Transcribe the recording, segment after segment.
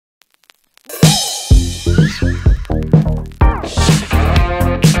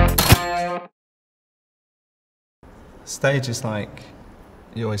Stage is like,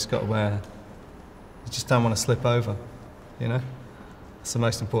 you always got to wear, you just don't want to slip over, you know? That's the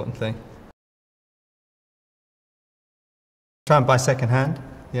most important thing. Try and buy second hand,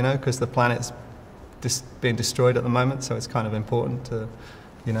 you know, because the planet's being destroyed at the moment, so it's kind of important to,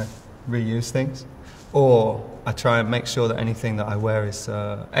 you know, reuse things. Or I try and make sure that anything that I wear is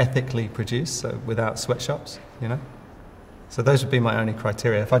ethically produced, so without sweatshops, you know? So those would be my only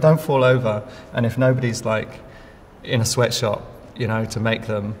criteria. If I don't fall over, and if nobody's like in a sweatshop, you know, to make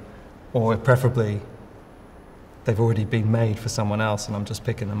them, or preferably they've already been made for someone else and I'm just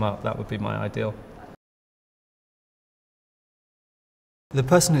picking them up, that would be my ideal. The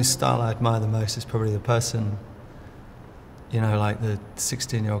person whose style I admire the most is probably the person, you know, like the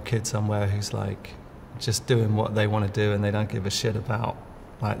 16-year-old kid somewhere who's like just doing what they want to do and they don't give a shit about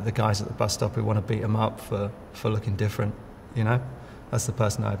like the guys at the bus stop who want to beat them up for looking different, you know? That's the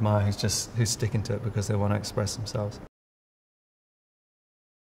person I admire, who's sticking to it because they want to express themselves.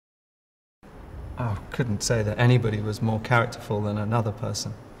 I couldn't say that anybody was more characterful than another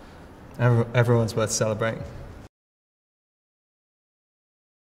person. Everyone's worth celebrating.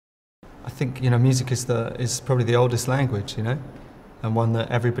 I think, you know, music is probably the oldest language, you know, and one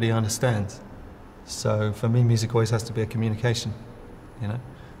that everybody understands. So for me, music always has to be a communication, you know.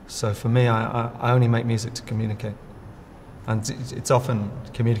 So for me, I only make music to communicate. And it's often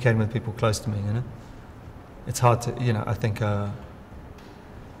communicating with people close to me, you know. It's hard to, you know, I think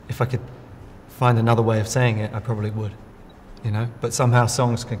if I could find another way of saying it, I probably would, you know. But somehow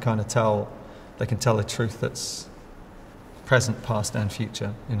songs can kind of they can tell the truth that's present, past and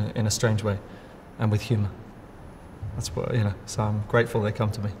future in a strange way and with humour. That's what, you know, so I'm grateful they come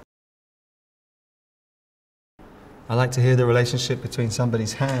to me. I like to hear the relationship between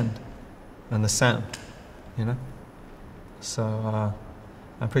somebody's hand and the sound, you know. So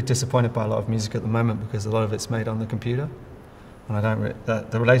I'm pretty disappointed by a lot of music at the moment because a lot of it's made on the computer, and I don't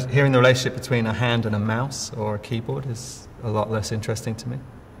hearing the relationship between a hand and a mouse or a keyboard is a lot less interesting to me.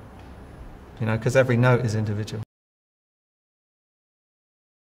 You know, because every note is individual.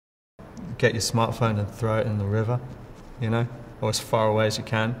 Get your smartphone and throw it in the river, you know, or as far away as you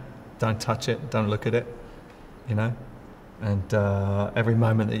can. Don't touch it, don't look at it, you know. And every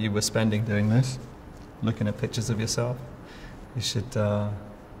moment that you were spending doing this, looking at pictures of yourself, you should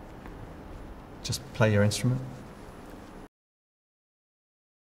just play your instrument.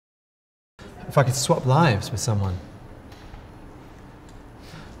 If I could swap lives with someone,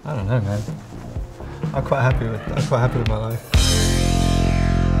 I don't know, man. I'm quite happy with my life.